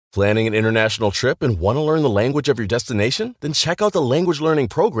Planning an international trip and want to learn the language of your destination? Then check out the language learning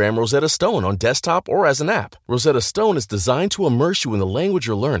program Rosetta Stone on desktop or as an app. Rosetta Stone is designed to immerse you in the language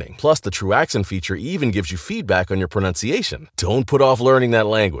you're learning. Plus, the True Accent feature even gives you feedback on your pronunciation. Don't put off learning that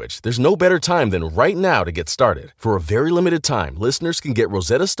language. There's no better time than right now to get started. For a very limited time, listeners can get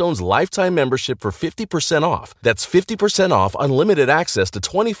Rosetta Stone's lifetime membership for 50% off. That's 50% off unlimited access to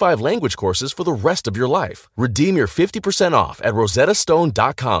 25 language courses for the rest of your life. Redeem your 50% off at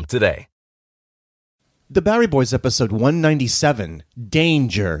rosettastone.com today. The Bowery Boys episode 197,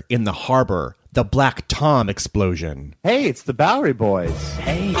 Danger in the Harbor, the Black Tom explosion. Hey, it's the Bowery Boys.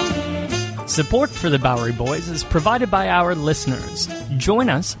 Hey. Support for the Bowery Boys is provided by our listeners.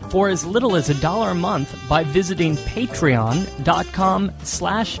 Join us for as little as $1 a month by visiting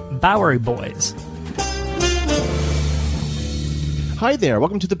patreon.com/Bowery Boys. Hi there,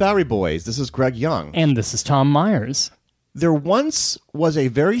 welcome to the Bowery Boys. This is Greg Young. And this is Tom Myers. There once was a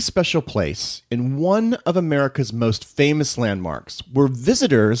very special place in one of America's most famous landmarks where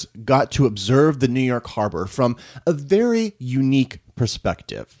visitors got to observe the New York Harbor from a very unique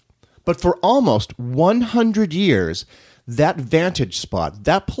perspective. But for almost 100 years, that vantage spot,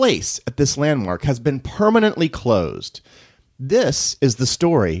 that place at this landmark has been permanently closed. This is the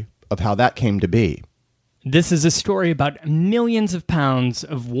story of how that came to be. This is a story about millions of pounds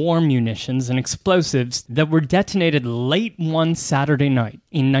of war munitions and explosives that were detonated late one Saturday night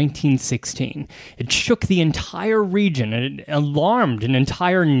in 1916. It shook the entire region and it alarmed an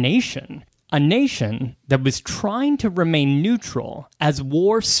entire nation. A nation that was trying to remain neutral as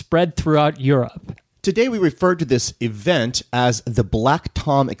war spread throughout Europe. Today we refer to this event as the Black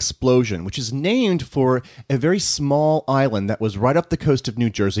Tom explosion, which is named for a very small island that was right off the coast of New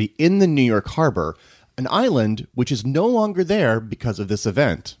Jersey in the New York Harbor. An island which is no longer there because of this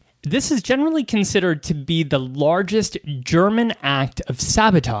event. This is generally considered to be the largest German act of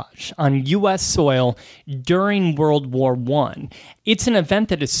sabotage on U.S. soil during World War I. It's an event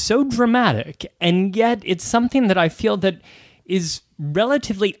that is so dramatic, and yet it's something that I feel that is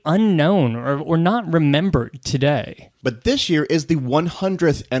relatively unknown or not remembered today. But this year is the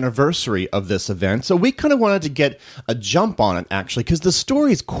 100th anniversary of this event, so we kind of wanted to get a jump on it, actually, because the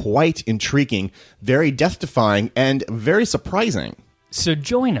story is quite intriguing, very death-defying, and very surprising. So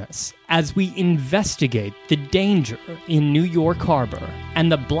join us as we investigate the danger in New York Harbor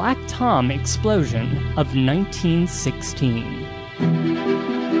and the Black Tom explosion of 1916.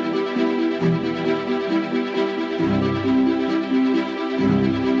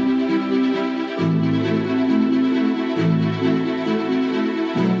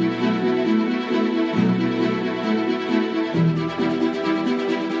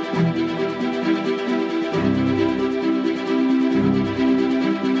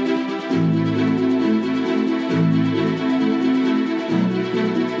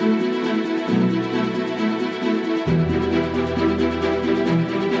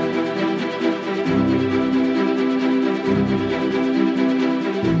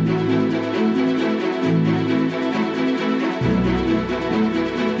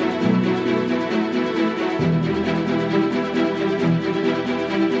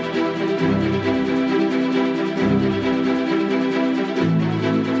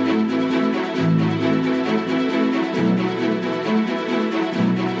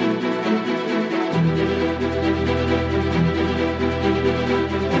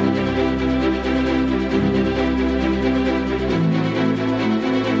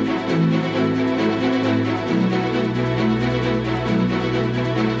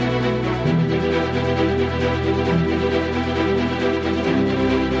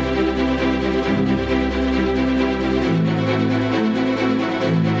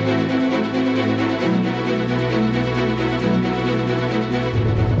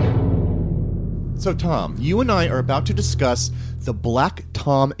 So, Tom, you and I are about to discuss the Black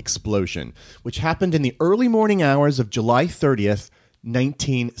Tom explosion, which happened in the early morning hours of July 30th,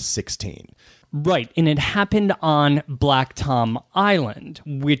 1916. Right, and it happened on Black Tom Island,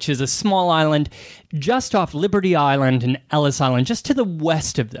 which is a small island just off Liberty Island and Ellis Island, just to the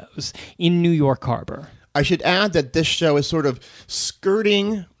west of those, in New York Harbor. I should add that this show is sort of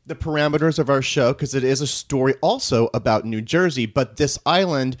skirting the parameters of our show because it is a story also about New Jersey, but this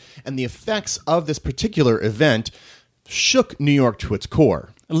island and the effects of this particular event shook New York to its core.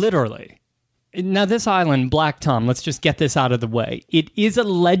 Literally. Now, this island, Black Tom, let's just get this out of the way. It is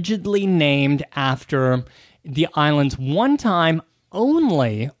allegedly named after the island's one-time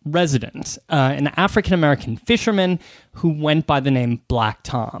only resident, an African-American fisherman who went by the name Black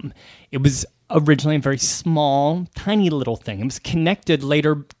Tom. It was originally a very small, tiny little thing. It was connected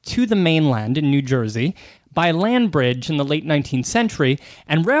later to the mainland in New Jersey by a land bridge in the late 19th century,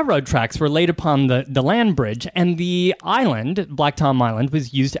 and railroad tracks were laid upon the land bridge, and the island, Black Tom Island,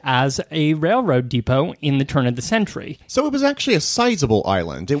 was used as a railroad depot in the turn of the century. So it was actually a sizable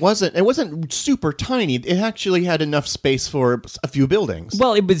island. It wasn't super tiny. It actually had enough space for a few buildings.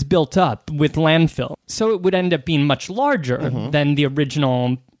 Well, it was built up with landfill, so it would end up being much larger than the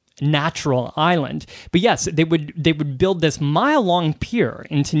original natural island. But yes, they would build this mile-long pier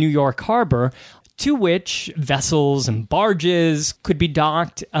into New York Harbor, to which vessels and barges could be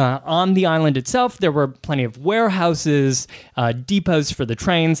docked. On the island itself, there were plenty of warehouses, depots for the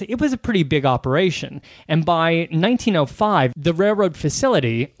trains. It was a pretty big operation. And by 1905, the railroad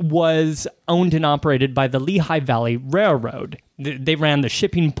facility was owned and operated by the Lehigh Valley Railroad. They ran the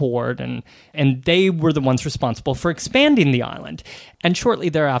shipping port, and they were the ones responsible for expanding the island. And shortly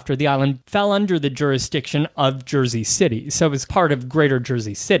thereafter, the island fell under the jurisdiction of Jersey City, so it was part of Greater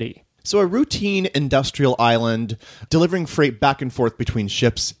Jersey City. So a routine industrial island delivering freight back and forth between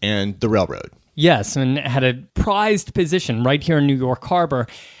ships and the railroad. Yes, and it had a prized position right here in New York Harbor.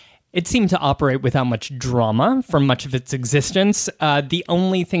 It seemed to operate without much drama for much of its existence. The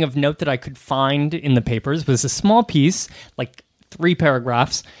only thing of note that I could find in the papers was a small piece, like 3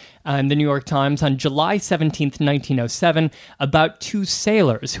 paragraphs, in the New York Times on July 17th, 1907, about 2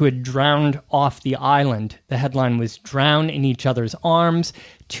 sailors who had drowned off the island. The headline was, "Drown in each other's arms.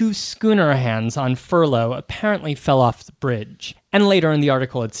 2 schooner hands on furlough apparently fell off the bridge." And later in the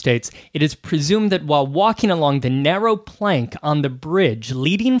article it states, "It is presumed that while walking along the narrow plank on the bridge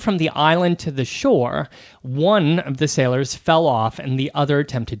leading from the island to the shore, one of the sailors fell off and the other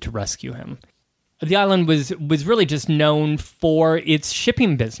attempted to rescue him." The island was really just known for its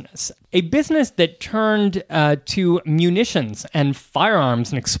shipping business, a business that turned to munitions and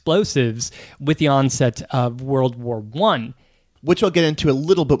firearms and explosives with the onset of World War I. Which I'll get into a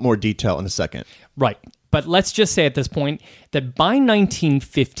little bit more detail in a second. Right. But let's just say at this point that by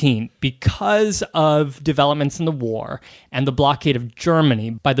 1915, because of developments in the war and the blockade of Germany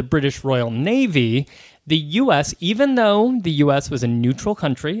by the British Royal Navy, the U.S., even though the U.S. was a neutral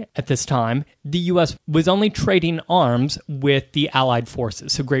country at this time, the U.S. was only trading arms with the Allied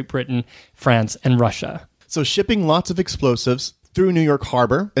forces, so Great Britain, France, and Russia. So shipping lots of explosives through New York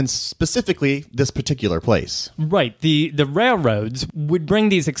Harbor, and specifically this particular place. Right. The railroads would bring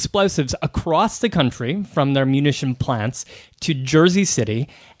these explosives across the country from their munition plants to Jersey City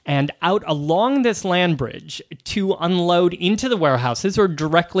and out along this land bridge to unload into the warehouses or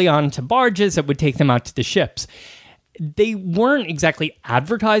directly onto barges that would take them out to the ships. They weren't exactly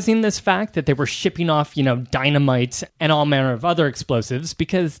advertising this fact that they were shipping off, dynamite and all manner of other explosives,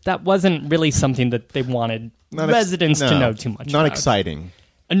 because that wasn't really something that they wanted residents to know too much about. Not exciting.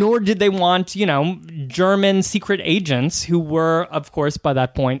 Nor did they want, German secret agents who were, of course, by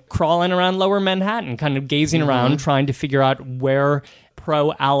that point, crawling around Lower Manhattan, kind of gazing around, trying to figure out where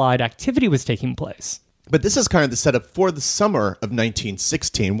pro-Allied activity was taking place. But this is kind of the setup for the summer of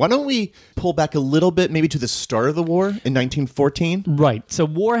 1916. Why don't we pull back a little bit, maybe to the start of the war in 1914? Right. So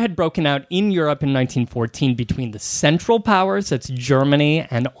war had broken out in Europe in 1914 between the Central Powers, that's Germany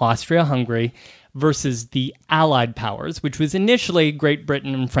and Austria-Hungary, versus the Allied powers, which was initially Great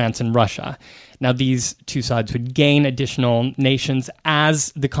Britain and France and Russia. Now, these two sides would gain additional nations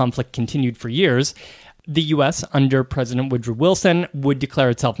as the conflict continued for years. The U.S., under President Woodrow Wilson, would declare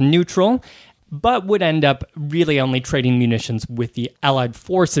itself neutral, but would end up really only trading munitions with the Allied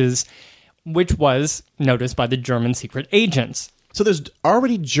forces, which was noticed by the German secret agents. So there's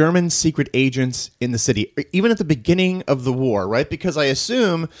already German secret agents in the city, even at the beginning of the war, right? Because I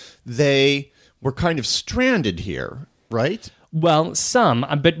assume they were kind of stranded here, right? Well, some,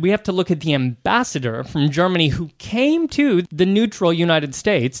 but we have to look at the ambassador from Germany who came to the neutral United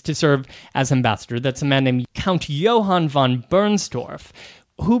States to serve as ambassador. That's a man named Count Johann von Bernstorff,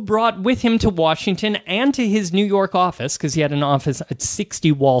 who brought with him to Washington and to his New York office, because he had an office at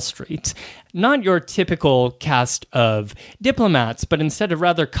 60 Wall Street, not your typical cast of diplomats, but instead a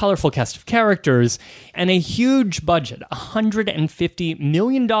rather colorful cast of characters, and a huge budget, $150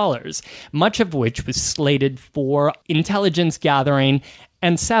 million, much of which was slated for intelligence gathering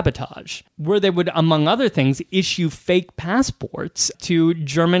and sabotage, where they would, among other things, issue fake passports to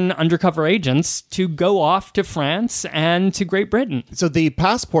German undercover agents to go off to France and to Great Britain. So the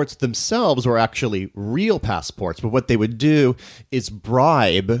passports themselves were actually real passports, but what they would do is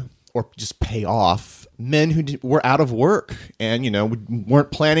bribe or just pay off men who were out of work and,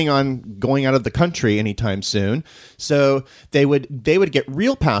 weren't planning on going out of the country anytime soon. So they would get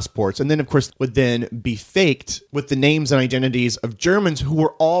real passports, and then, of course, would then be faked with the names and identities of Germans who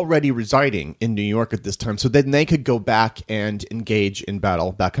were already residing in New York at this time. So then they could go back and engage in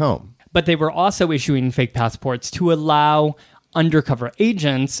battle back home. But they were also issuing fake passports to allow undercover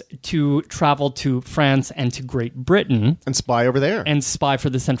agents to travel to France and to Great Britain. And spy over there. And spy for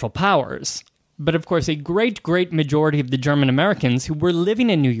the Central Powers. But of course, a great, great majority of the German Americans who were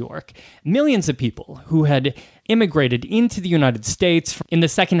living in New York, millions of people who had immigrated into the United States in the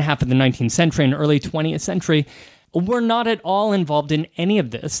second half of the 19th century and early 20th century, were not at all involved in any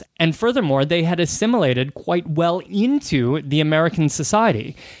of this. And furthermore, they had assimilated quite well into the American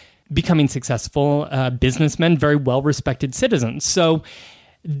society, becoming successful businessmen, very well-respected citizens. So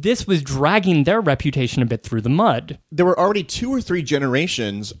this was dragging their reputation a bit through the mud. There were already 2 or 3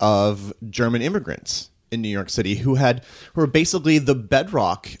 generations of German immigrants in New York City who were basically the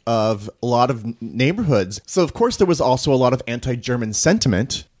bedrock of a lot of neighborhoods. So, of course, there was also a lot of anti-German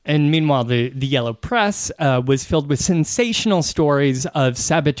sentiment. And meanwhile, the yellow press was filled with sensational stories of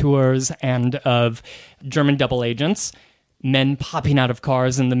saboteurs and of German double agents, men popping out of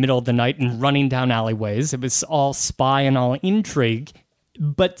cars in the middle of the night and running down alleyways. It was all spy and all intrigue.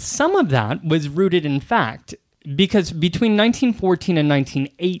 But some of that was rooted in fact, because between 1914 and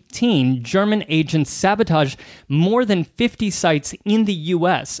 1918, German agents sabotaged more than 50 sites in the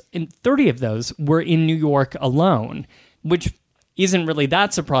U.S., and 30 of those were in New York alone, which isn't really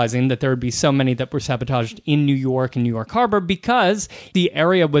that surprising that there would be so many that were sabotaged in New York and New York Harbor, because the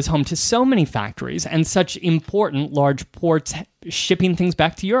area was home to so many factories and such important large ports shipping things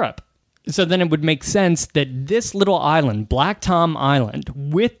back to Europe. So then it would make sense that this little island, Black Tom Island,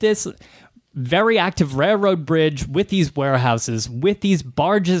 with this very active railroad bridge, with these warehouses, with these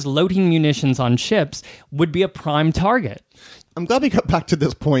barges loading munitions on ships, would be a prime target. I'm glad we got back to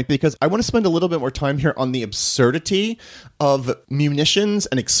this point because I want to spend a little bit more time here on the absurdity of munitions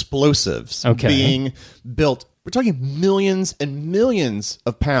and explosives being built. We're talking millions and millions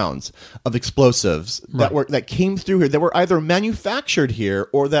of pounds of explosives that came through here, that were either manufactured here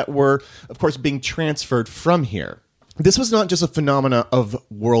or that were, of course, being transferred from here. This was not just a phenomena of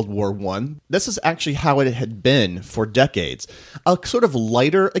World War I. This is actually how it had been for decades. A sort of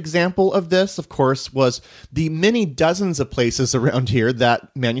lighter example of this, of course, was the many dozens of places around here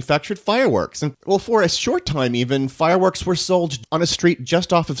that manufactured fireworks. And, well, for a short time even, fireworks were sold on a street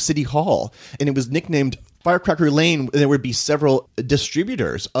just off of City Hall, and it was nicknamed Firecracker Lane. There would be several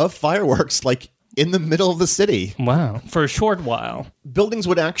distributors of fireworks, like, in the middle of the city. Wow. For a short while. Buildings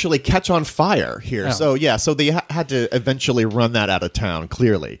would actually catch on fire here. Oh. So they had to eventually run that out of town,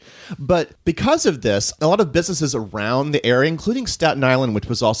 clearly. But because of this, a lot of businesses around the area, including Staten Island, which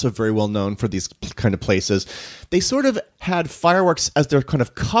was also very well known for these kind of places, they sort of had fireworks as their kind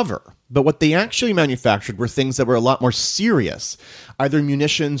of cover. But what they actually manufactured were things that were a lot more serious, either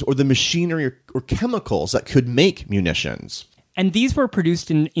munitions or the machinery or chemicals that could make munitions. And these were produced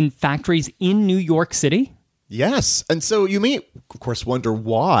in factories in New York City? Yes. And so you may, of course, wonder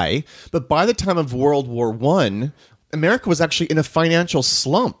why. But by the time of World War I, America was actually in a financial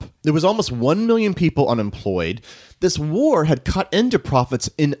slump. There was almost 1 million people unemployed. This war had cut into profits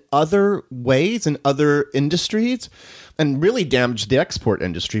in other ways, in other industries, and really damaged the export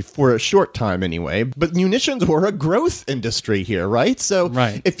industry for a short time anyway. But munitions were a growth industry here, right? So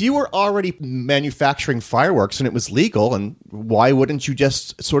if you were already manufacturing fireworks and it was legal, and why wouldn't you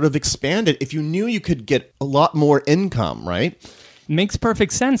just sort of expand it if you knew you could get a lot more income, right? Makes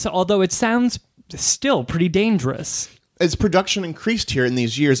perfect sense, although it sounds still pretty dangerous. As production increased here in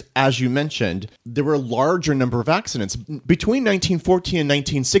these years, as you mentioned, there were a larger number of accidents. Between 1914 and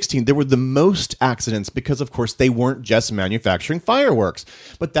 1916, there were the most accidents because, of course, they weren't just manufacturing fireworks,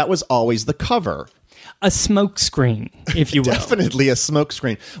 but that was always the cover. A smokescreen, if you will. Definitely a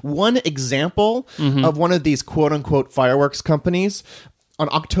smokescreen. One example of one of these quote-unquote fireworks companies, on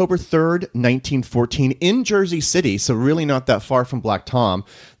October 3rd, 1914, in Jersey City, so really not that far from Black Tom,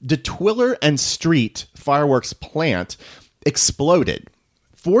 the Twiller and Street fireworks plant exploded.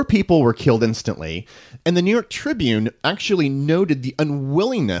 4 people were killed instantly, and the New York Tribune actually noted the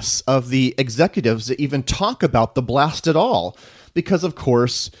unwillingness of the executives to even talk about the blast at all, because, of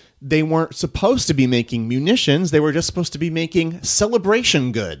course, they weren't supposed to be making munitions. They were just supposed to be making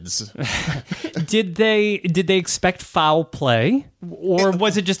celebration goods. Did they expect foul play? Or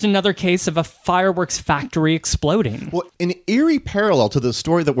was it just another case of a fireworks factory exploding? Well, an eerie parallel to the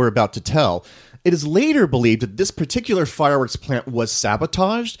story that we're about to tell, it is later believed that this particular fireworks plant was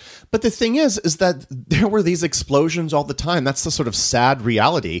sabotaged. But the thing is that there were these explosions all the time. That's the sort of sad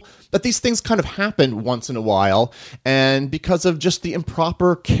reality, that these things kind of happen once in a while, and because of just the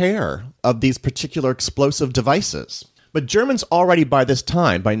improper care of these particular explosive devices. But Germans already by this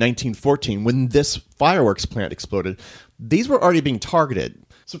time, by 1914, when this fireworks plant exploded, these were already being targeted.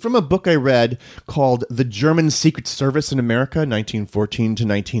 So from a book I read called The German Secret Service in America, 1914 to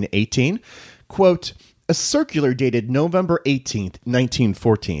 1918, quote, a circular dated November 18th,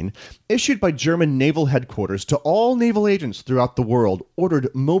 1914, issued by German Naval Headquarters to all naval agents throughout the world,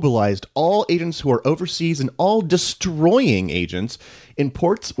 mobilized all agents who are overseas and all destroying agents in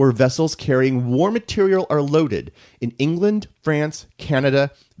ports where vessels carrying war material are loaded in England, France,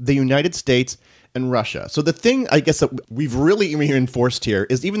 Canada, the United States, and Russia. So the thing, I guess, that we've really reinforced here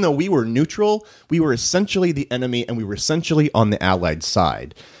is even though we were neutral, we were essentially the enemy and we were essentially on the Allied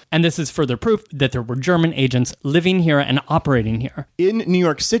side. And this is further proof that there were German agents living here and operating here. In New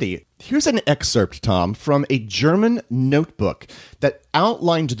York City, here's an excerpt, Tom, from a German notebook that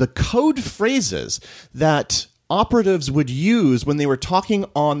outlined the code phrases that operatives would use when they were talking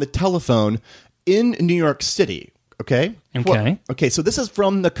on the telephone in New York City. Okay? Okay, so this is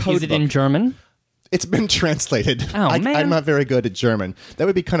from the code Is it book. in German? It's been translated. Oh, man. I'm not very good at German. That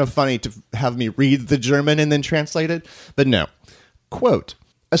would be kind of funny to have me read the German and then translate it. But no. Quote,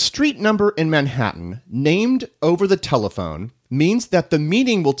 a street number in Manhattan named over the telephone means that the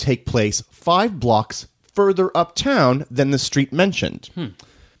meeting will take place 5 blocks further uptown than the street mentioned.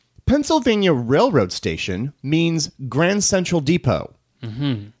 Pennsylvania Railroad Station means Grand Central Depot.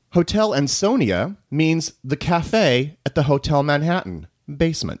 Hotel Ansonia means the cafe at the Hotel Manhattan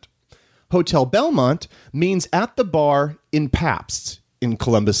basement. Hotel Belmont means at the bar in Pabst in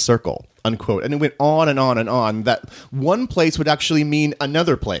Columbus Circle, unquote. And it went on and on and on that one place would actually mean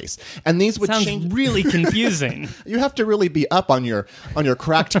another place. And these would Sounds change. really confusing. You have to really be up on your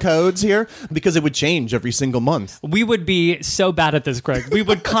cracked codes here because it would change every single month. We would be so bad at this, Greg. We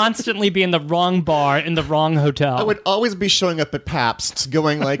would constantly be in the wrong bar, in the wrong hotel. I would always be showing up at Pabst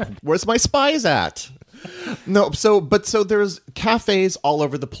going like, where's my spies at? No, so there's cafes all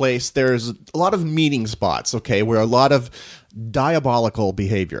over the place. There's a lot of meeting spots, okay, where a lot of diabolical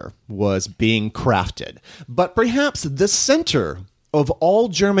behavior was being crafted. But perhaps the center of all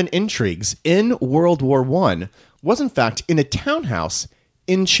German intrigues in World War I was in fact in a townhouse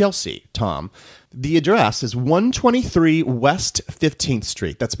in Chelsea, Tom. The address is 123 West 15th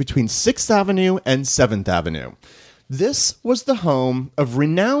Street. That's between 6th Avenue and 7th Avenue. This was the home of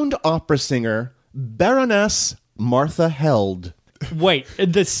renowned opera singer Baroness Martha Held. Wait,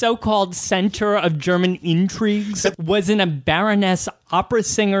 the so-called center of German intrigues was in a Baroness opera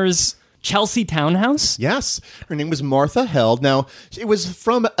singer's Chelsea townhouse? Yes, her name was Martha Held. Now, it was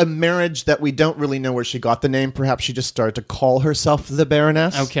from a marriage that we don't really know where she got the name. Perhaps she just started to call herself the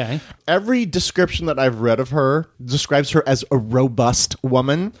Baroness. Okay. Every description that I've read of her describes her as a robust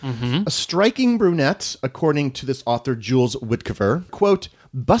woman, a striking brunette, according to this author Jules Whitcover. Quote,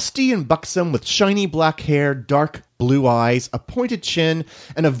 busty and buxom with shiny black hair, dark blue eyes, a pointed chin,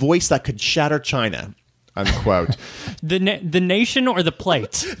 and a voice that could shatter china. Unquote. The nation or the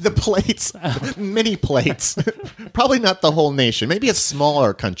plate? The plates, mini plates. Probably not the whole nation, maybe a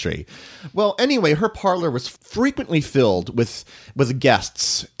smaller country. Well, anyway, her parlor was frequently filled with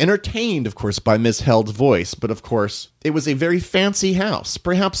guests, entertained, of course, by Miss Held's voice. But, of course, it was a very fancy house,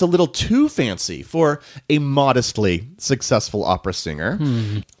 perhaps a little too fancy for a modestly successful opera singer.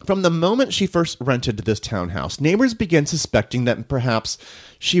 From the moment she first rented this townhouse, neighbors began suspecting that perhaps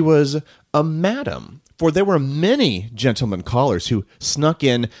she was a madam. For there were many gentlemen callers who snuck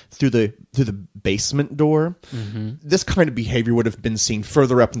in through the basement door. This kind of behavior would have been seen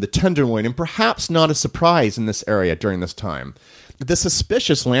further up in the Tenderloin, and perhaps not a surprise in this area during this time. The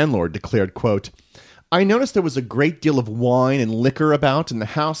suspicious landlord declared, quote, I noticed there was a great deal of wine and liquor about, and the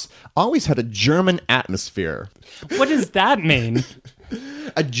house always had a German atmosphere. What does that mean?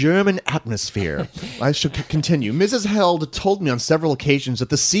 A German atmosphere. I should continue. Mrs. Held told me on several occasions that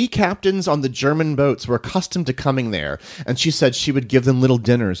the sea captains on the German boats were accustomed to coming there, and she said she would give them little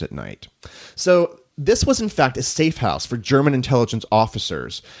dinners at night. So this was in fact a safe house for German intelligence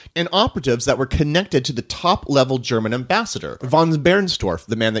officers and operatives that were connected to the top-level German ambassador, von Bernstorff,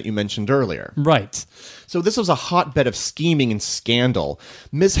 the man that you mentioned earlier. Right. So this was a hotbed of scheming and scandal.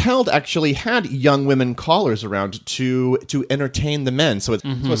 Ms. Held actually had young women callers around to entertain the men, so it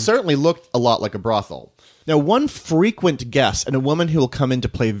certainly looked a lot like a brothel. Now, one frequent guest, and a woman who will come into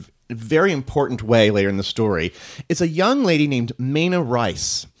play in a very important way later in the story, is a young lady named Mena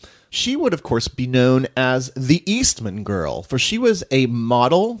Rice. She would, of course, be known as the Eastman Girl, for she was a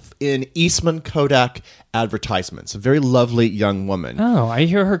model in Eastman Kodak advertisements. A very lovely young woman. Oh, I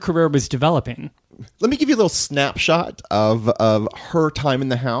hear her career was developing. Let me give you a little snapshot of her time in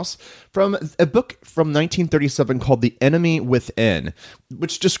the house from a book from 1937 called The Enemy Within,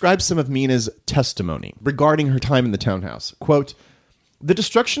 which describes some of Mena's testimony regarding her time in the townhouse. Quote, the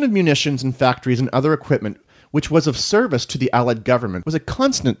destruction of munitions and factories and other equipment which was of service to the Allied government, was a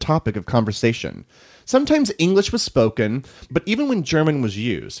constant topic of conversation. Sometimes English was spoken, but even when German was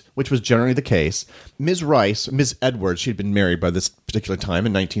used, which was generally the case, Ms. Rice, Ms. Edwards, she'd been married by this particular time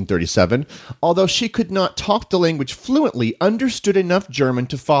in 1937, although she could not talk the language fluently, understood enough German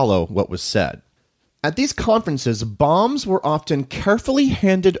to follow what was said. At these conferences, bombs were often carefully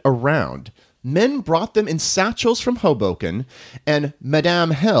handed around. Men brought them in satchels from Hoboken, and Madame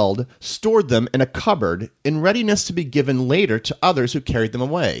Held stored them in a cupboard in readiness to be given later to others who carried them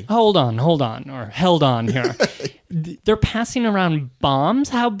away. Hold on, or held on here. They're passing around bombs?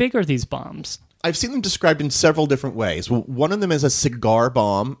 How big are these bombs? I've seen them described in several different ways. One of them is a cigar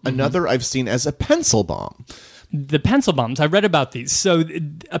bomb. Another I've seen as a pencil bomb. The pencil bombs, I read about these. So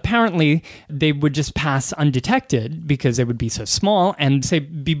apparently they would just pass undetected because they would be so small and, say,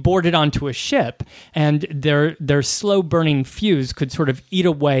 be boarded onto a ship. And their slow-burning fuse could sort of eat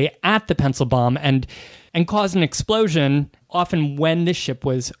away at the pencil bomb and cause an explosion, often when the ship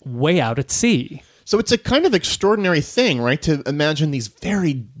was way out at sea. So it's a kind of extraordinary thing, right, to imagine these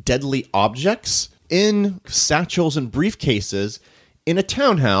very deadly objects in satchels and briefcases in a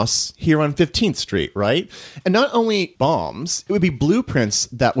townhouse here on 15th Street, right? And not only bombs, it would be blueprints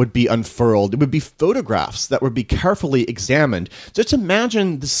that would be unfurled. It would be photographs that would be carefully examined. Just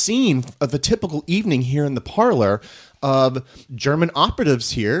imagine the scene of a typical evening here in the parlor of German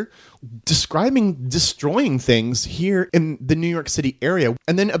operatives here destroying things here in the New York City area.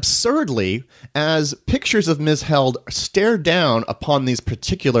 And then absurdly, as pictures of Ms. Held stare down upon these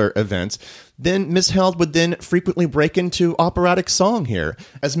particular events, then Ms. Held would then frequently break into operatic song here,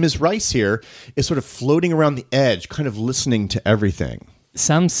 as Ms. Rice here is sort of floating around the edge, kind of listening to everything.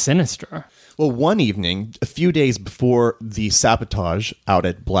 Sounds sinister. Well, one evening, a few days before the sabotage out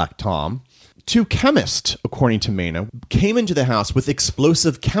at Black Tom, two chemists, according to Mena, came into the house with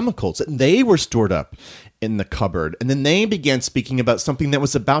explosive chemicals that they were stored up in the cupboard. And then they began speaking about something that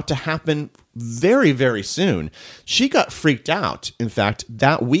was about to happen very, very soon. She got freaked out. In fact,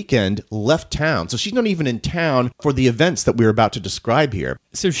 that weekend left town. So she's not even in town for the events that we're about to describe here.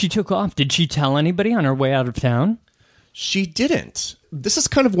 So she took off. Did she tell anybody on her way out of town? She didn't. This is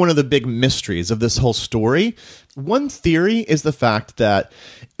kind of one of the big mysteries of this whole story. One theory is the fact that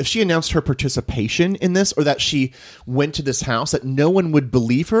if she announced her participation in this, or that she went to this house, that no one would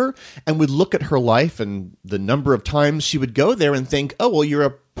believe her and would look at her life and the number of times she would go there and think, oh, well, you're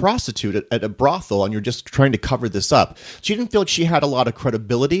a prostitute at a brothel and you're just trying to cover this up. She didn't feel like she had a lot of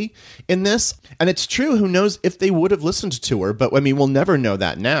credibility in this. And it's true, who knows if they would have listened to her, but I mean, we'll never know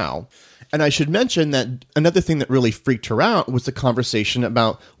that now. And I should mention that another thing that really freaked her out was the conversation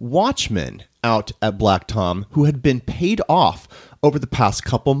about watchmen out at Black Tom who had been paid off over the past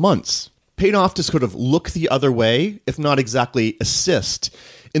couple months. Paid off to sort of look the other way, if not exactly assist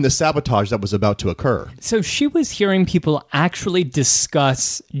in the sabotage that was about to occur. So she was hearing people actually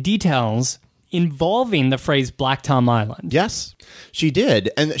discuss details involving the phrase Black Tom Island. Yes, she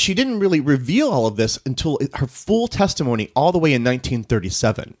did. And she didn't really reveal all of this until her full testimony all the way in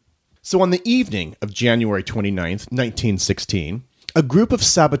 1937. So on the evening of January 29th, 1916, a group of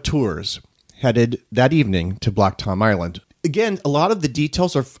saboteurs headed that evening to Black Tom Island. Again, a lot of the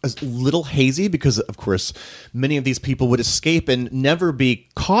details are a little hazy because, of course, many of these people would escape and never be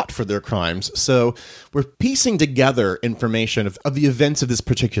caught for their crimes. So we're piecing together information of the events of this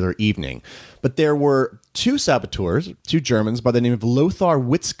particular evening. But there were two saboteurs, two Germans by the name of Lothar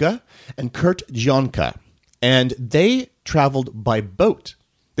Witzke and Kurt Jonke, and they traveled by boat.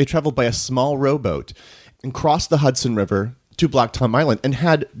 They traveled by a small rowboat and crossed the Hudson River to Black Tom Island and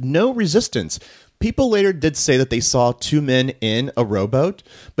had no resistance. People later did say that they saw two men in a rowboat,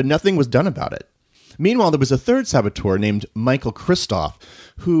 but nothing was done about it. Meanwhile, there was a third saboteur named Michael Christoph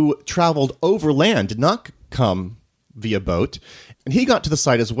who traveled overland, did not come via boat, and he got to the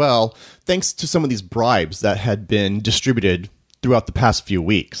site as well, thanks to some of these bribes that had been distributed throughout the past few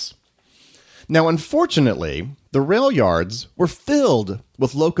weeks. Now, unfortunately, the rail yards were filled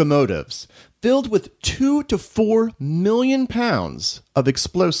with locomotives, filled with 2 to 4 million pounds of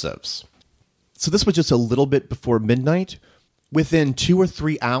explosives. So this was just a little bit before midnight. Within 2 or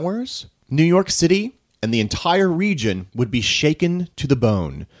 3 hours, New York City and the entire region would be shaken to the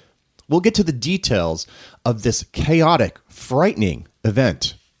bone. We'll get to the details of this chaotic, frightening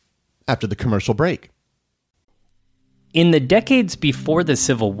event after the commercial break. In the decades before the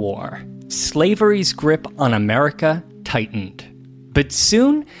Civil War, slavery's grip on America tightened. But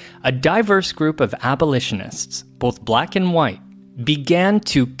soon, a diverse group of abolitionists, both black and white, began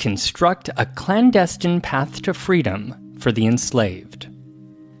to construct a clandestine path to freedom for the enslaved.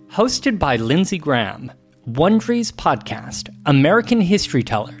 Hosted by Lindsey Graham, Wondery's podcast, American History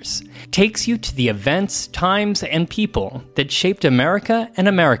Tellers, takes you to the events, times, and people that shaped America and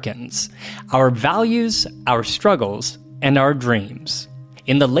Americans, our values, our struggles, and our dreams.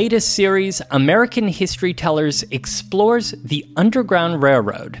 In the latest series, American History Tellers explores the Underground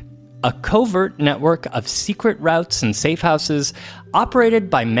Railroad, a covert network of secret routes and safe houses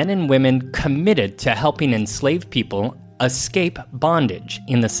operated by men and women committed to helping enslaved people escape bondage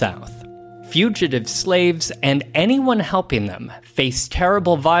in the South. Fugitive slaves and anyone helping them face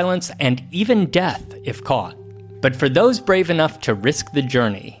terrible violence and even death if caught. But for those brave enough to risk the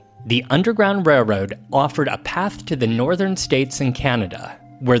journey, the Underground Railroad offered a path to the northern states and Canada,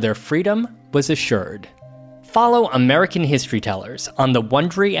 where their freedom was assured. Follow American History Tellers on the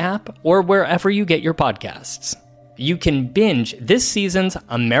Wondery app or wherever you get your podcasts. You can binge this season's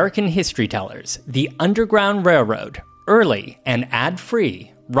American History Tellers, The Underground Railroad, early and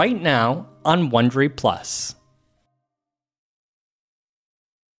ad-free right now on Wondery Plus.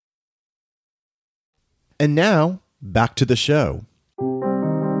 And now, back to the show.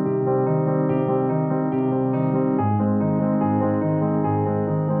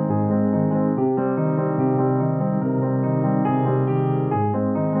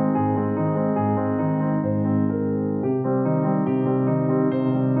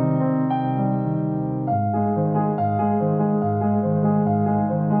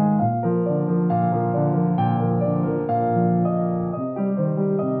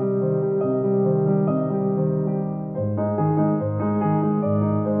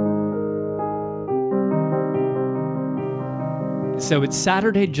 So it's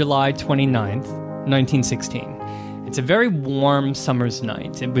Saturday, July 29th, 1916. It's a very warm summer's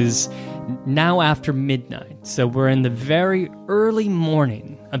night. It was now after midnight, so we're in the very early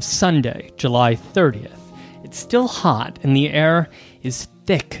morning of Sunday, July 30th. It's still hot, and the air is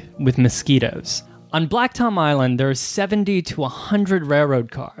thick with mosquitoes. On Black Tom Island, there are 70 to 100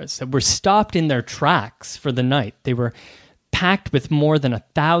 railroad cars that were stopped in their tracks for the night. They were packed with more than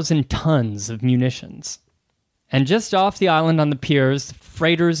 1,000 tons of munitions. And just off the island on the piers,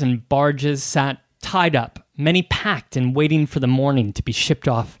 freighters and barges sat tied up, many packed and waiting for the morning to be shipped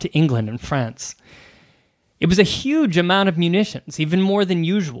off to England and France. It was a huge amount of munitions, even more than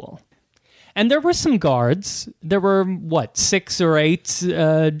usual. And there were some guards. There were, 6 or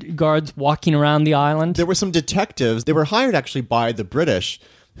 8 guards walking around the island? There were some detectives. They were hired actually by the British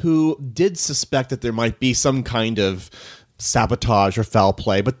who did suspect that there might be some kind of sabotage or foul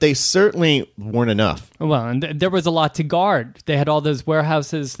play, but they certainly weren't enough. Well, and there was a lot to guard. They had all those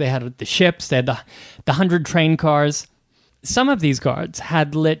warehouses, they had the ships, they had the 100 train cars. Some of these guards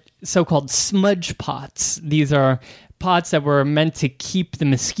had lit so-called smudge pots. These are pots that were meant to keep the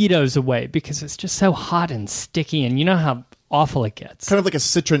mosquitoes away because it's just so hot and sticky, and you know how awful it gets. Kind of like a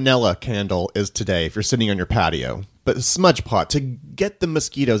citronella candle is today if you're sitting on your patio, but a smudge pot to get the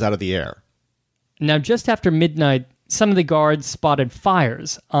mosquitoes out of the air. Now, just after midnight, some of the guards spotted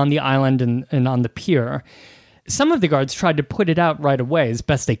fires on the island and on the pier. Some of the guards tried to put it out right away as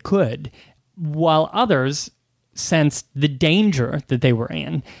best they could, while others sensed the danger that they were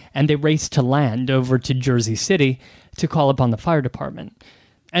in, and they raced to land over to Jersey City to call upon the fire department.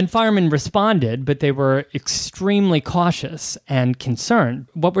 And firemen responded, but they were extremely cautious and concerned.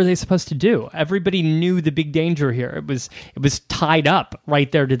 What were they supposed to do? Everybody knew the big danger here. It was tied up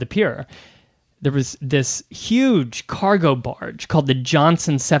right there to the pier. There was this huge cargo barge called the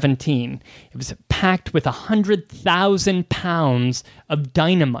Johnson 17. It was packed with 100,000 pounds of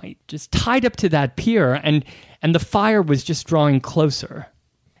dynamite, just tied up to that pier, and the fire was just drawing closer.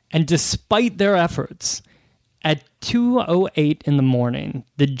 And despite their efforts, at 2:08 in the morning,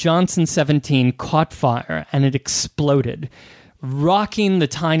 the Johnson 17 caught fire and it exploded, rocking the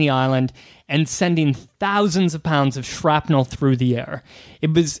tiny island and sending thousands of pounds of shrapnel through the air.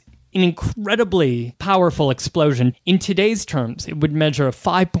 It was an incredibly powerful explosion. In today's terms, it would measure a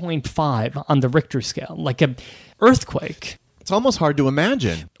 5.5 on the Richter scale, like an earthquake. It's almost hard to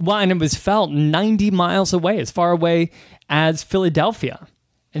imagine. Well, and it was felt 90 miles away, as far away as Philadelphia.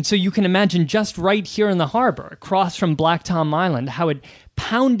 And so you can imagine just right here in the harbor, across from Black Tom Island, how it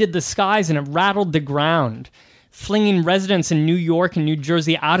pounded the skies and it rattled the ground, flinging residents in New York and New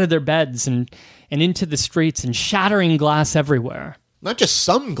Jersey out of their beds and into the streets and shattering glass everywhere. Not just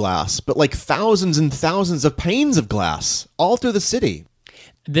some glass, but like thousands and thousands of panes of glass all through the city.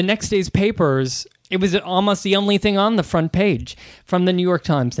 The next day's papers, it was almost the only thing on the front page. From the New York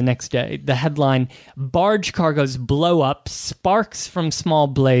Times the next day, the headline, "Barge cargoes blow up, sparks from small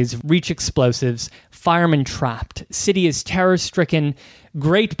blaze reach explosives, firemen trapped. City is terror-stricken,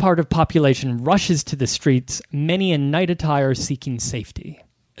 great part of population rushes to the streets, many in night attire seeking safety."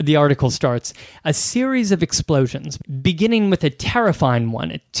 The article starts, a series of explosions, beginning with a terrifying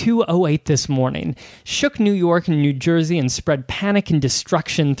one at 2:08 this morning, shook New York and New Jersey and spread panic and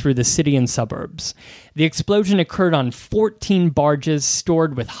destruction through the city and suburbs. The explosion occurred on 14 barges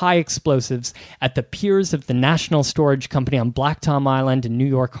stored with high explosives at the piers of the National Storage Company on Black Tom Island in New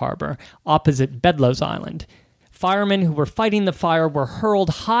York Harbor, opposite Bedloes Island. Firemen who were fighting the fire were hurled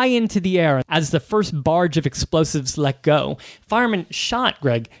high into the air as the first barge of explosives let go. Firemen shot,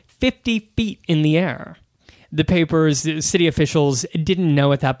 Greg, 50 feet in the air. The papers, city officials didn't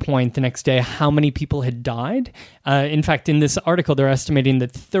know at that point the next day how many people had died. In fact, in this article, they're estimating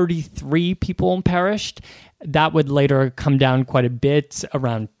that 33 people perished. That would later come down quite a bit,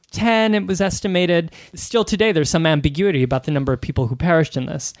 around 10 it was estimated. Still today, there's some ambiguity about the number of people who perished in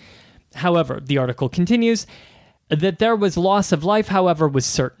this. However, the article continues, that there was loss of life, however, was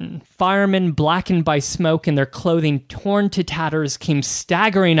certain. Firemen, blackened by smoke and their clothing torn to tatters, came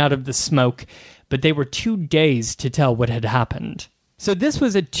staggering out of the smoke, but they were too dazed to tell what had happened. So this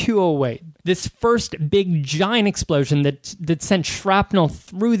was at 2:08, this first big giant explosion that sent shrapnel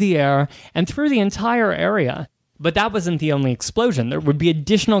through the air and through the entire area. But that wasn't the only explosion. There would be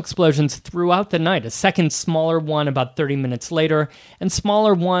additional explosions throughout the night, a second smaller one about 30 minutes later, and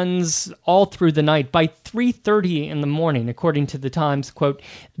smaller ones all through the night. By 3:30 in the morning, according to the Times, quote,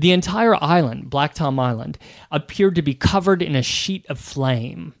 the entire island, Black Tom Island, appeared to be covered in a sheet of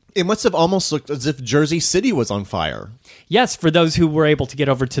flame. It must have almost looked as if Jersey City was on fire. Yes, for those who were able to get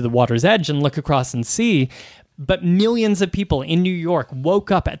over to the water's edge and look across and see. But millions of people in New York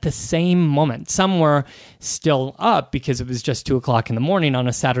woke up at the same moment. Some were still up because it was just 2 o'clock in the morning on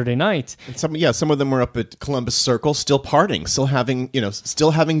a Saturday night. And some of them were up at Columbus Circle, still partying, still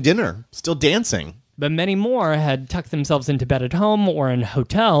having dinner, still dancing. But many more had tucked themselves into bed at home or in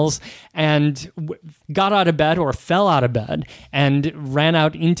hotels and got out of bed or fell out of bed and ran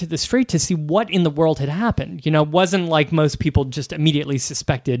out into the street to see what in the world had happened. It wasn't like most people just immediately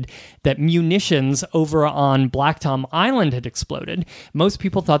suspected that munitions over on Black Tom Island had exploded. Most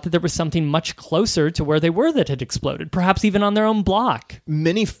people thought that there was something much closer to where they were that had exploded, perhaps even on their own block.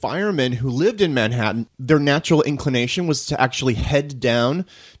 Many firemen who lived in Manhattan, their natural inclination was to actually head down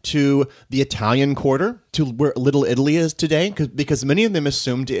to the Italian Quarter, to where Little Italy is today, because many of them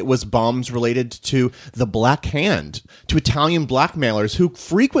assumed it was bombs related to the Black Hand, to Italian blackmailers who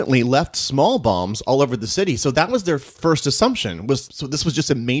frequently left small bombs all over the city. So that was their first assumption. So this was just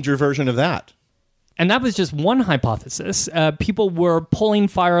a major version of that. And that was just one hypothesis. People were pulling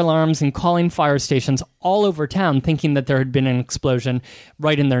fire alarms and calling fire stations all over town, thinking that there had been an explosion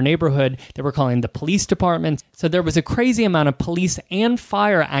right in their neighborhood. They were calling the police department. So there was a crazy amount of police and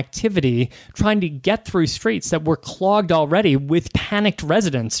fire activity trying to get through streets that were clogged already with panicked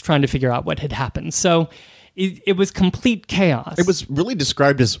residents trying to figure out what had happened. So it was complete chaos. It was really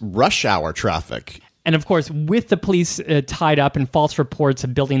described as rush hour traffic. And of course, with the police tied up and false reports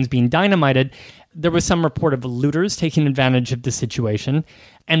of buildings being dynamited, there was some report of looters taking advantage of the situation,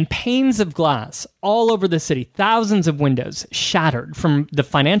 and panes of glass all over the city, thousands of windows shattered from the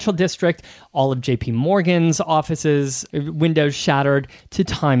financial district, all of JP Morgan's offices, windows shattered, to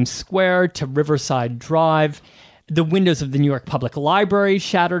Times Square, to Riverside Drive. The windows of the New York Public Library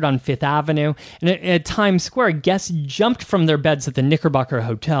shattered on Fifth Avenue. And at Times Square, guests jumped from their beds at the Knickerbocker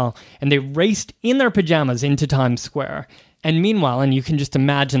Hotel, and they raced in their pajamas into Times Square. And meanwhile, and you can just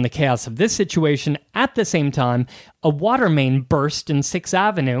imagine the chaos of this situation, at the same time, a water main burst in 6th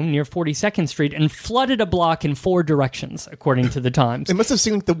Avenue near 42nd Street and flooded a block in 4 directions, according to the Times. It must have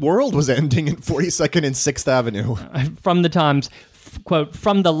seemed like the world was ending in 42nd and 6th Avenue. From the Times, quote,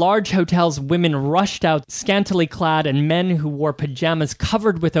 from the large hotels, women rushed out scantily clad and men who wore pajamas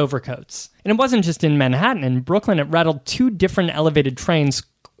covered with overcoats. And it wasn't just in Manhattan. In Brooklyn, it rattled 2 different elevated trains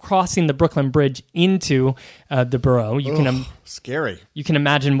crossing the Brooklyn Bridge into the borough. Scary. You can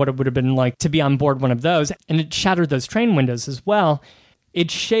imagine what it would have been like to be on board one of those. And it shattered those train windows as well. It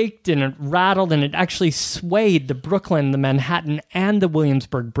shaked and it rattled and it actually swayed the Brooklyn, the Manhattan, and the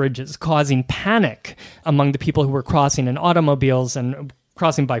Williamsburg bridges, causing panic among the people who were crossing in automobiles and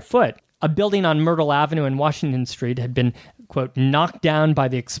crossing by foot. A building on Myrtle Avenue and Washington Street had been, quote, knocked down by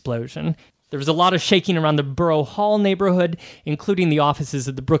the explosion. There was a lot of shaking around the Borough Hall neighborhood, including the offices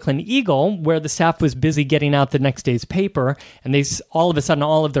of the Brooklyn Eagle, where the staff was busy getting out the next day's paper, and all of a sudden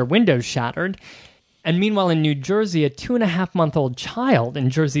all of their windows shattered. And meanwhile, in New Jersey, a 2.5-month-old child in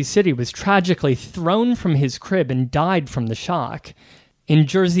Jersey City was tragically thrown from his crib and died from the shock. In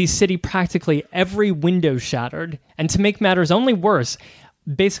Jersey City, practically every window shattered, and to make matters only worse,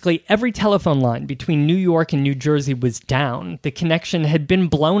 basically every telephone line between New York and New Jersey was down. The connection had been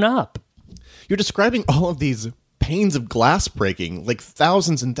blown up. You're describing all of these panes of glass breaking, like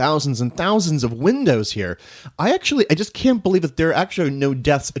thousands and thousands and thousands of windows here. I just can't believe that there are actually no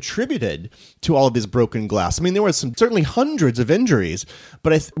deaths attributed to all of this broken glass. I mean, there were certainly hundreds of injuries,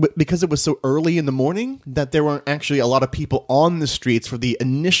 but because it was so early in the morning that there weren't actually a lot of people on the streets for the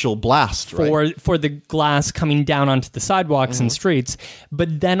initial blast, right? For the glass coming down onto the sidewalks and streets,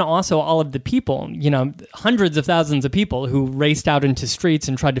 but then also all of the people, hundreds of thousands of people who raced out into streets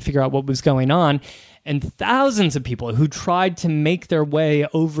and tried to figure out what was going on, and thousands of people who tried to make their way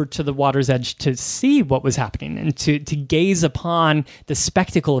over to the water's edge to see what was happening and to gaze upon the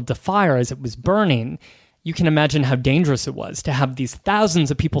spectacle of the fire as it was burning. You can imagine how dangerous it was to have these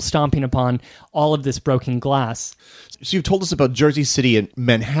thousands of people stomping upon all of this broken glass. So you've told us about Jersey City and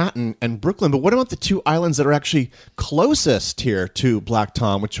Manhattan and Brooklyn, but what about the two islands that are actually closest here to Black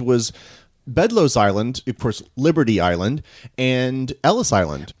Tom, which was Bedloes Island, of course, Liberty Island, and Ellis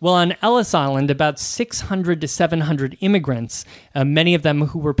Island? Well, on Ellis Island, about 600 to 700 immigrants, many of them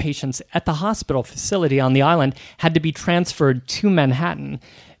who were patients at the hospital facility on the island, had to be transferred to Manhattan.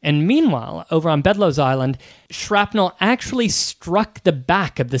 And meanwhile, over on Bedloes Island, shrapnel actually struck the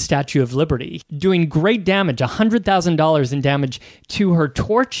back of the Statue of Liberty, doing great damage, $100,000 in damage to her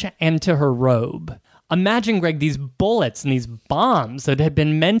torch and to her robe. Imagine, Greg, these bullets and these bombs that had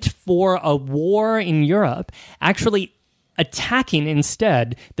been meant for a war in Europe actually attacking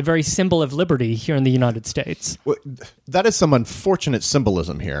instead the very symbol of liberty here in the United States. Well, that is some unfortunate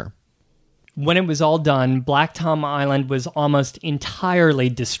symbolism here. When it was all done, Black Tom Island was almost entirely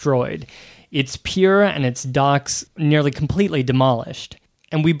destroyed. Its pier and its docks nearly completely demolished.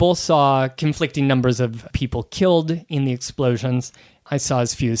 And we both saw conflicting numbers of people killed in the explosions. I saw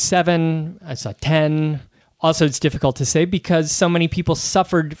as few as 7, I saw 10. Also, it's difficult to say because so many people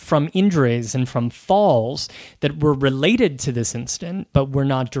suffered from injuries and from falls that were related to this incident, but were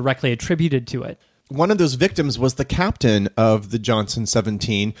not directly attributed to it. One of those victims was the captain of the Johnson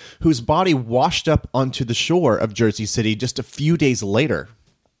 17, whose body washed up onto the shore of Jersey City just a few days later.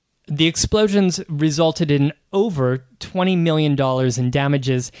 The explosions resulted in over $20 million in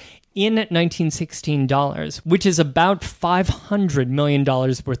damages in 1916 dollars, which is about $500 million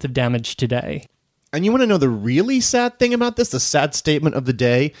worth of damage today. And you want to know the really sad thing about this, the sad statement of the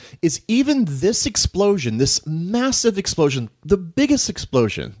day, is even this explosion, this massive explosion, the biggest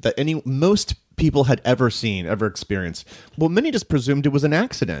explosion that most people had ever seen, ever experienced, well, many just presumed it was an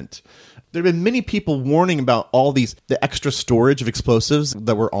accident. There have been many people warning about the extra storage of explosives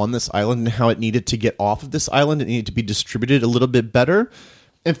that were on this island and how it needed to get off of this island. It needed to be distributed a little bit better.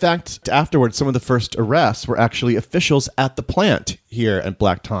 In fact, afterwards, some of the first arrests were actually officials at the plant here at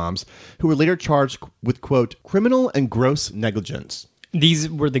Black Tom's who were later charged with, quote, criminal and gross negligence.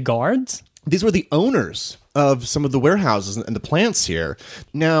 These were the guards? These were the owners of some of the warehouses and the plants here.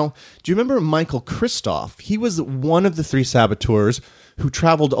 Now, do you remember Michael Kristoff? He was one of the 3 saboteurs who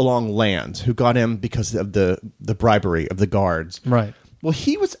traveled along land, who got him because of the bribery of the guards. Right. Well,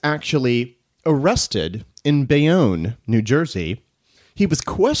 he was actually arrested in Bayonne, New Jersey. He was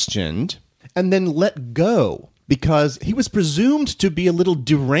questioned and then let go because he was presumed to be a little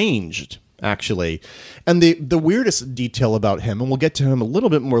deranged, actually. And the weirdest detail about him, and we'll get to him a little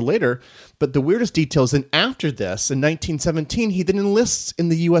bit more later, but the weirdest detail is that after this, in 1917, he then enlists in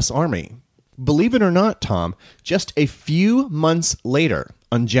the U.S. Army. Believe it or not, Tom, just a few months later,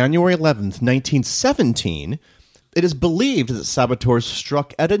 on January 11th, 1917, it is believed that saboteurs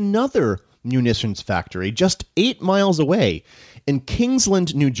struck at another munitions factory just 8 miles away in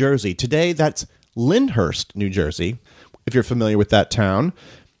Kingsland, New Jersey. Today, that's Lyndhurst, New Jersey, if you're familiar with that town.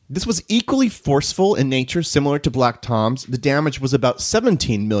 This was equally forceful in nature, similar to Black Tom's. The damage was about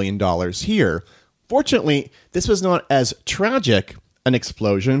 $17 million here. Fortunately, this was not as tragic an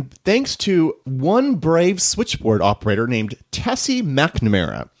explosion, thanks to one brave switchboard operator named Tessie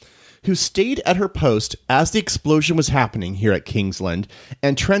McNamara, who stayed at her post as the explosion was happening here at Kingsland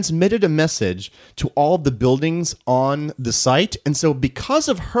and transmitted a message to all of the buildings on the site. And so because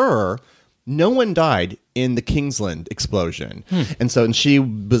of her, no one died in the Kingsland explosion. And she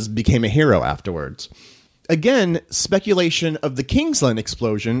became a hero afterwards. Again, speculation of the Kingsland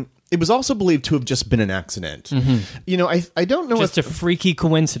explosion, it was also believed to have just been an accident. I don't know just a freaky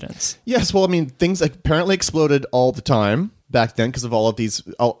coincidence. Yes, well, I mean, things apparently exploded all the time back then because of all of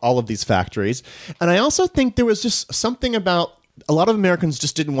these factories. And I also think there was just something about a lot of Americans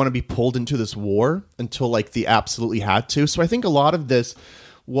just didn't want to be pulled into this war until they absolutely had to. So I think a lot of this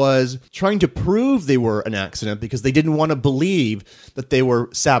was trying to prove they were an accident because they didn't want to believe that they were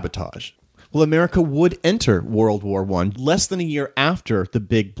sabotage. Well, America would enter World War I less than a year after the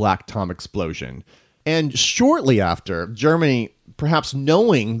big Black Tom explosion. And shortly after, Germany, perhaps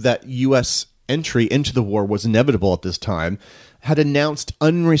knowing that U.S. entry into the war was inevitable at this time, had announced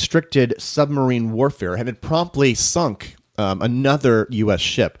unrestricted submarine warfare and had promptly sunk another U.S.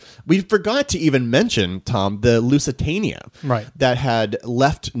 ship. We forgot to even mention, Tom, the Lusitania that had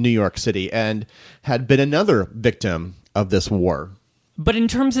left New York City and had been another victim of this war. But in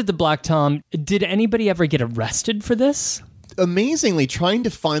terms of the Black Tom, did anybody ever get arrested for this? Amazingly, trying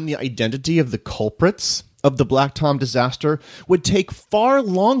to find the identity of the culprits of the Black Tom disaster would take far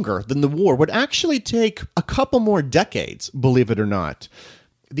longer than the war, would actually take a couple more decades, believe it or not.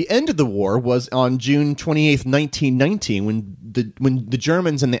 The end of the war was on June 28th, 1919, when the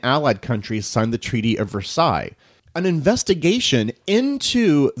Germans and the Allied countries signed the Treaty of Versailles. An investigation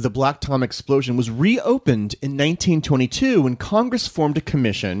into the Black Tom explosion was reopened in 1922 when Congress formed a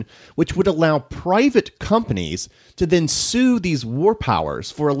commission which would allow private companies to then sue these war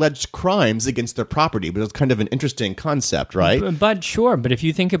powers for alleged crimes against their property. But it's kind of an interesting concept, right? But if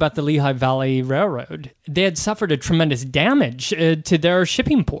you think about the Lehigh Valley Railroad, they had suffered a tremendous damage to their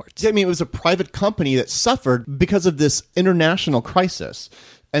shipping ports. Yeah, I mean, it was a private company that suffered because of this international crisis.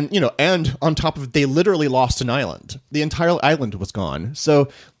 And, and on top of it, they literally lost an island. The entire island was gone. So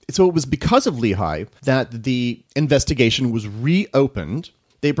it was because of Lehigh that the investigation was reopened.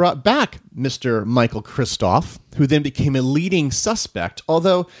 They brought back Mr. Michael Kristof, who then became a leading suspect.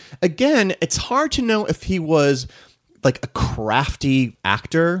 Although, again, it's hard to know if he was like a crafty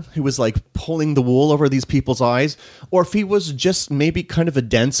actor who was like pulling the wool over these people's eyes, or if he was just maybe kind of a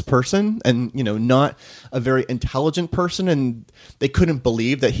dense person and, not a very intelligent person, and they couldn't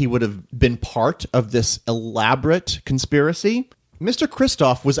believe that he would have been part of this elaborate conspiracy. Mr.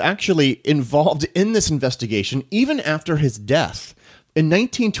 Kristof was actually involved in this investigation even after his death. In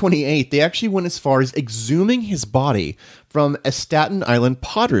 1928, they actually went as far as exhuming his body from a Staten Island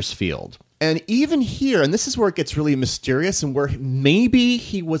potter's field. And even here, and this is where it gets really mysterious and where maybe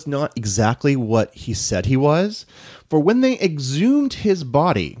he was not exactly what he said he was. For when they exhumed his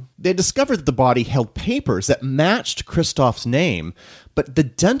body, they discovered that the body held papers that matched Kristof's name, but the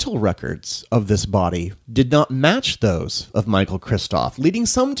dental records of this body did not match those of Michael Kristof, leading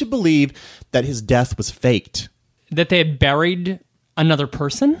some to believe that his death was faked. That they had buried another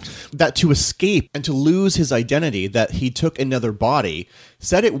person? That to escape and to lose his identity, that he took another body,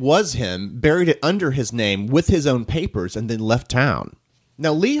 said it was him, buried it under his name with his own papers, and then left town.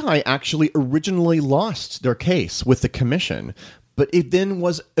 Now, Lehigh actually originally lost their case with the commission, but it then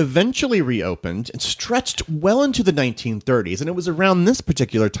was eventually reopened and stretched well into the 1930s. And it was around this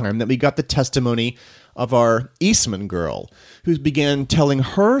particular time that we got the testimony of our Eastman girl, who began telling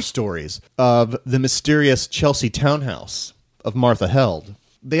her stories of the mysterious Chelsea townhouse of Martha Held.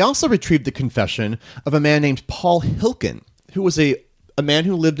 They also retrieved the confession of a man named Paul Hilken, who was a man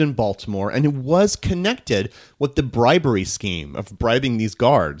who lived in Baltimore and who was connected with the bribery scheme of bribing these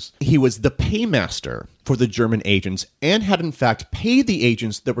guards. He was the paymaster for the German agents and had in fact paid the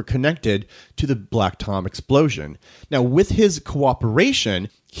agents that were connected to the Black Tom explosion. Now, with his cooperation,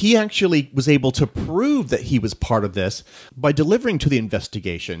 he actually was able to prove that he was part of this by delivering to the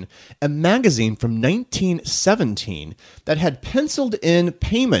investigation a magazine from 1917 that had penciled in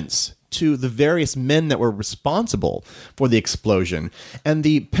payments to the various men that were responsible for the explosion. And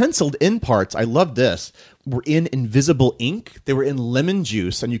the penciled in parts, I love this, were in invisible ink. They were in lemon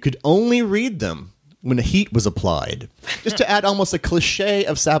juice, and you could only read them when the heat was applied. Just to add almost a cliche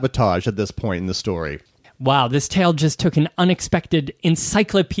of sabotage at this point in the story. Wow, this tale just took an unexpected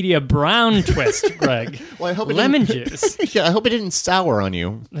Encyclopedia Brown twist, Greg. Well, I hope lemon juice. Yeah, I hope it didn't sour on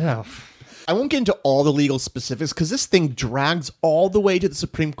you. Oh. I won't get into all the legal specifics because this thing drags all the way to the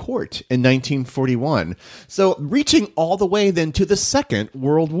Supreme Court in 1941. So reaching all the way then to the Second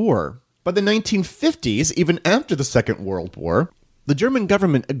World War. By the 1950s, even after the Second World War, the German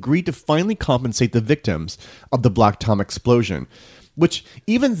government agreed to finally compensate the victims of the Black Tom explosion, which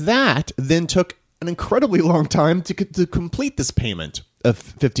even that then took an incredibly long time to complete this payment of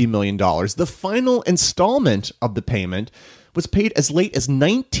 $50 million. The final installment of the payment was paid as late as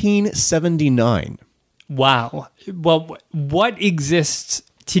 1979. Wow. Well, what exists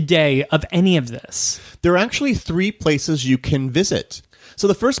today of any of this? There are actually 3 places you can visit. So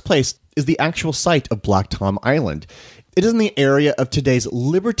the first place is the actual site of Black Tom Island. It is in the area of today's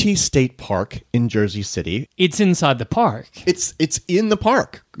Liberty State Park in Jersey City. It's inside the park. It's in the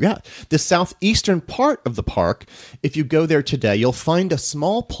park, yeah. The southeastern part of the park, if you go there today, you'll find a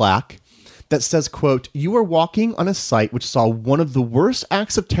small plaque that says, quote, "You are walking on a site which saw one of the worst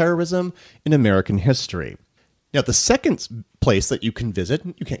acts of terrorism in American history." Now, the second place that you can visit,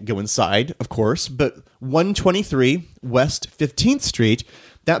 you can't go inside, of course, but 123 West 15th Street,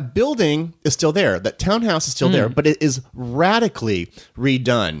 that building is still there. That townhouse is still there, but it is radically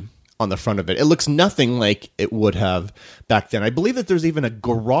redone on the front of it. It looks nothing like it would have back then. I believe that there's even a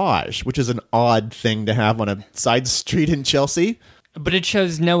garage, which is an odd thing to have on a side street in Chelsea. But it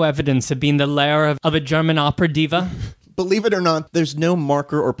shows no evidence of being the lair of a German opera diva. Believe it or not, there's no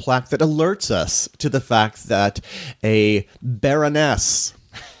marker or plaque that alerts us to the fact that a baroness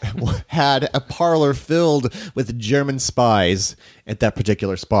had a parlor filled with German spies at that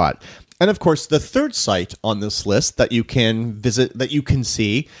particular spot. And of course, the third site on this list that you can visit, that you can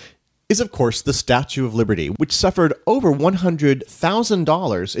see, is of course the Statue of Liberty, which suffered over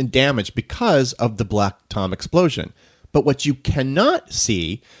 $100,000 in damage because of the Black Tom explosion. But what you cannot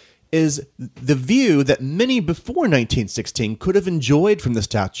see is the view that many before 1916 could have enjoyed from the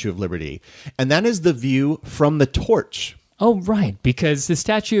Statue of Liberty, and that is the view from the torch. Oh, right, because the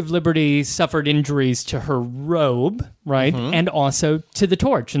Statue of Liberty suffered injuries to her robe, right, and also to the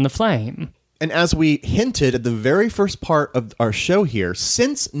torch and the flame. And as we hinted at the very first part of our show here,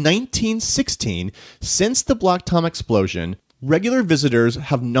 since 1916, since the Black Tom explosion, regular visitors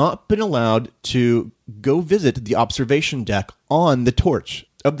have not been allowed to go visit the observation deck on the torch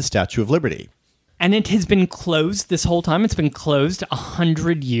of the Statue of Liberty. And it has been closed this whole time? It's been closed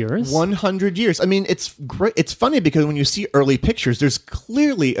 100 years? 100 years. I mean, it's great. It's funny because when you see early pictures, there's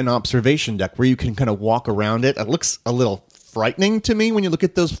clearly an observation deck where you can kind of walk around it. It looks a little frightening to me when you look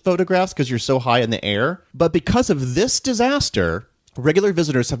at those photographs because you're so high in the air. But because of this disaster, regular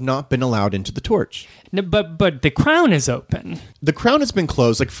visitors have not been allowed into the torch. No, but the crown is open. The crown has been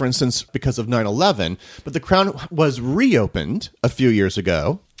closed, like for instance, because of 9/11, but the crown was reopened a few years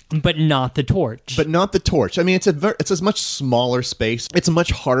ago. But not the torch. But not the torch. I mean, it's a much smaller space. It's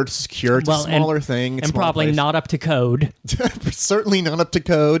much harder to secure. It's a smaller thing. It's and probably place. not up to code. Certainly not up to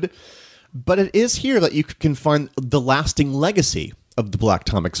code. But it is here that you can find the lasting legacy of the Black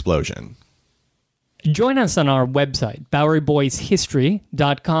Tom explosion. Join us on our website,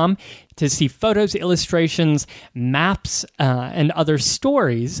 BoweryBoysHistory.com, to see photos, illustrations, maps, and other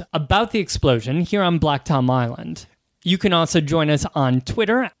stories about the explosion here on Black Tom Island. You can also join us on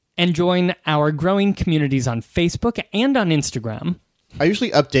Twitter and join our growing communities on Facebook and on Instagram. I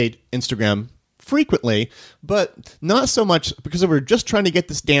usually update Instagram frequently, but not so much because we're just trying to get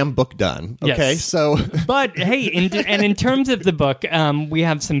this damn book done. Okay, yes. So... But hey, in terms of the book, we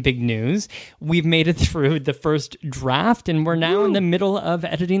have some big news. We've made it through the first draft, and we're now in the middle of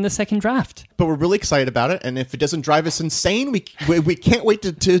editing the second draft. But we're really excited about it, and if it doesn't drive us insane, we can't wait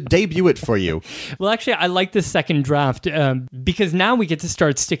to debut it for you. Well, actually, I like the second draft because now we get to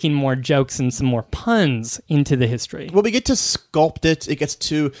start sticking more jokes and some more puns into the history. Well, we get to sculpt it. It gets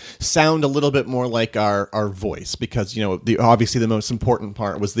to sound a little bit more like our voice because, you know, obviously the most important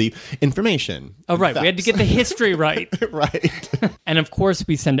part was the information. Oh, right. We had to get the history right. Right. And of course,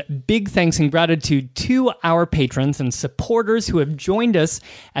 we send big thanks and gratitude to our patrons and supporters who have joined us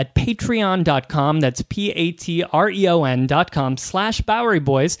at patreon.com. That's patreon.com/Bowery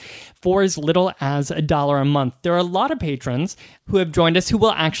Boys for as little as $1 a month. There are a lot of patrons who have joined us who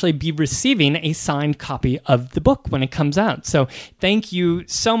will actually be receiving a signed copy of the book when it comes out. So thank you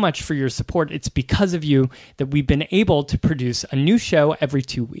so much for your support. It's because of you that we've been able to produce a new show every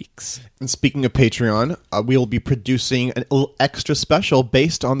 2 weeks. And speaking of Patreon, we will be producing a little extra special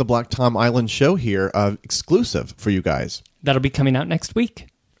based on the Black Tom Island show here, exclusive for you guys. That'll be coming out next week.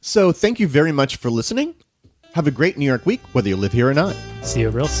 So thank you very much for listening. Have a great New York week, whether you live here or not. See you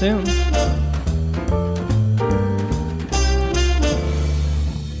real soon.